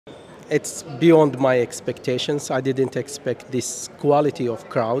it's beyond my expectations. I didn't expect this quality of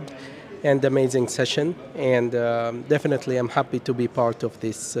crowd and amazing session, and definitely I'm happy to be part of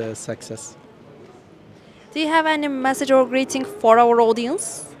this success. Do you have any message or greeting for our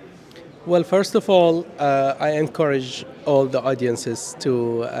audience? Well, first of all, I encourage all the audiences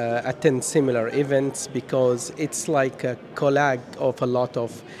to attend similar events because it's like a collage of a lot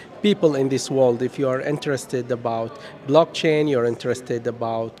of people in this world. If you are interested about blockchain, you're interested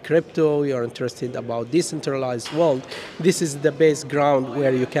about crypto, you're interested about decentralized world, this is the base ground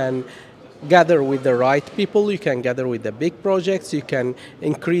where you can gather with the right people, you can gather with the big projects, you can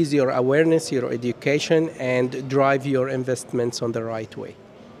increase your awareness, your education, and drive your investments on the right way.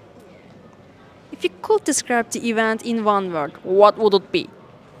 If you could describe the event in one word, what would it be?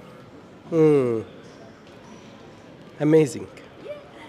 Amazing.